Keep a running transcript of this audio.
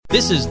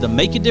This is the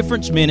Make a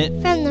Difference Minute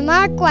from the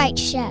Mark White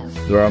Show.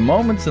 There are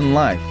moments in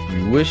life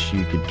you wish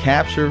you could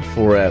capture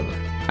forever.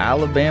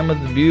 Alabama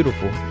the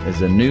Beautiful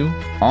is a new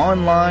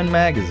online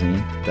magazine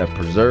that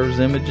preserves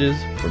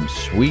images from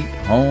sweet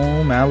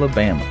home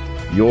Alabama.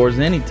 Yours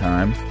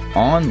anytime,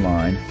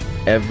 online,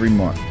 every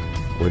month,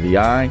 where the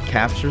eye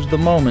captures the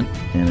moment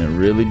and it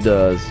really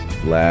does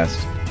last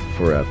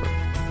forever.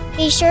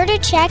 Be sure to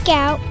check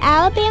out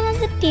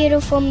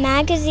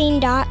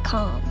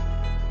alabamathebeautifulmagazine.com.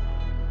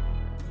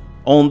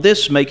 On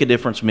this Make a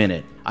Difference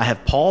Minute, I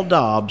have Paul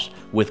Dobbs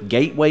with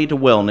Gaitway to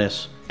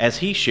Wellness as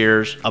he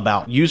shares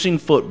about using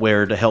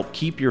footwear to help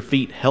keep your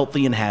feet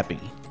healthy and happy.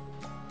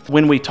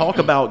 When we talk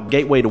about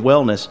Gaitway to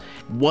Wellness,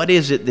 what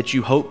is it that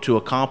you hope to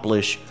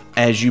accomplish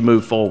as you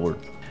move forward?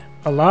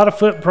 A lot of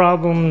foot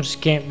problems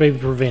can't be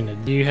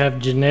prevented. You have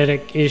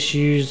genetic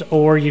issues,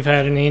 or you've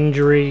had an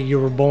injury, you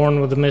were born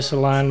with a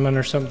misalignment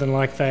or something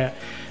like that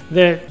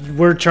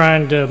we're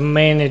trying to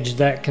manage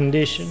that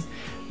condition.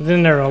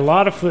 Then there are a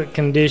lot of foot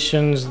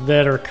conditions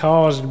that are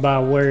caused by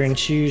wearing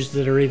shoes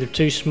that are either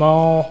too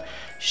small,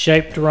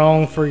 shaped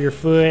wrong for your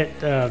foot,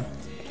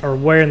 or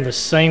wearing the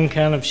same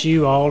kind of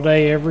shoe all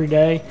day, every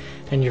day,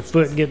 and your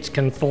foot gets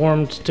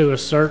conformed to a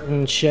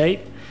certain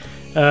shape.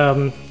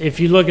 If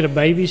you look at a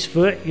baby's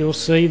foot, you'll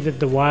see that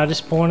the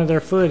widest point of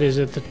their foot is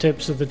at the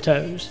tips of the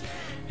toes.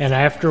 And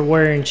after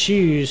wearing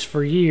shoes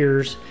for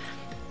years,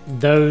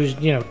 those,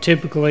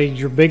 typically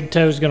your big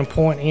toe is going to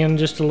point in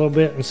just a little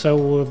bit, and so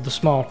will the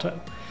small toe.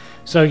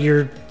 So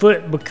your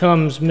foot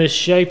becomes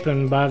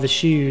misshapen by the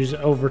shoes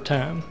over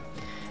time.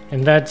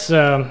 And that's,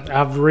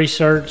 I've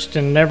researched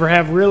and never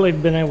have really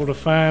been able to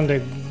find a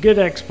good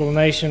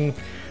explanation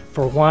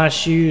for why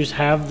shoes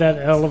have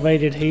that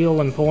elevated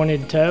heel and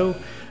pointed toe,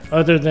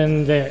 other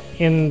than that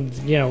in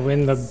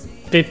the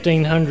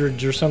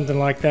 1500s or something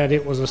like that,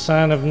 it was a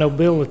sign of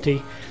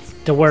nobility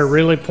to wear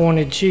really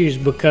pointed shoes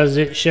because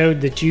it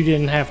showed that you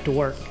didn't have to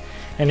work.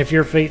 And if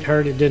your feet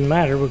hurt, it didn't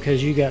matter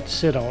because you got to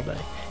sit all day,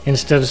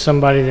 instead of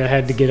somebody that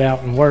had to get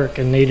out and work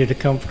and needed a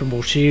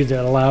comfortable shoe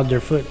that allowed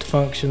their foot to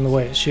function the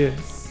way it should.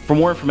 For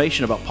more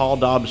information about Paul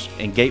Dobbs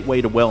and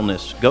Gaitway to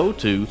Wellness, go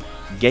to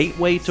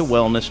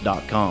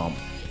gaitwaytowellness.com.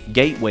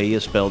 Gaitway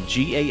is spelled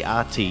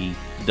Gaitway.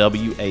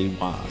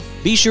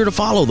 Be sure to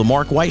follow The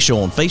Mark White Show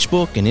on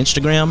Facebook and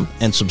Instagram,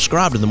 and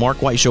subscribe to The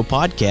Mark White Show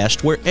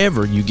podcast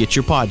wherever you get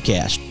your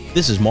podcast.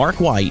 This is Mark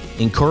White,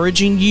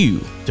 encouraging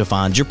you to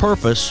find your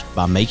purpose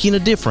by making a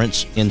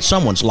difference in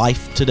someone's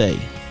life today.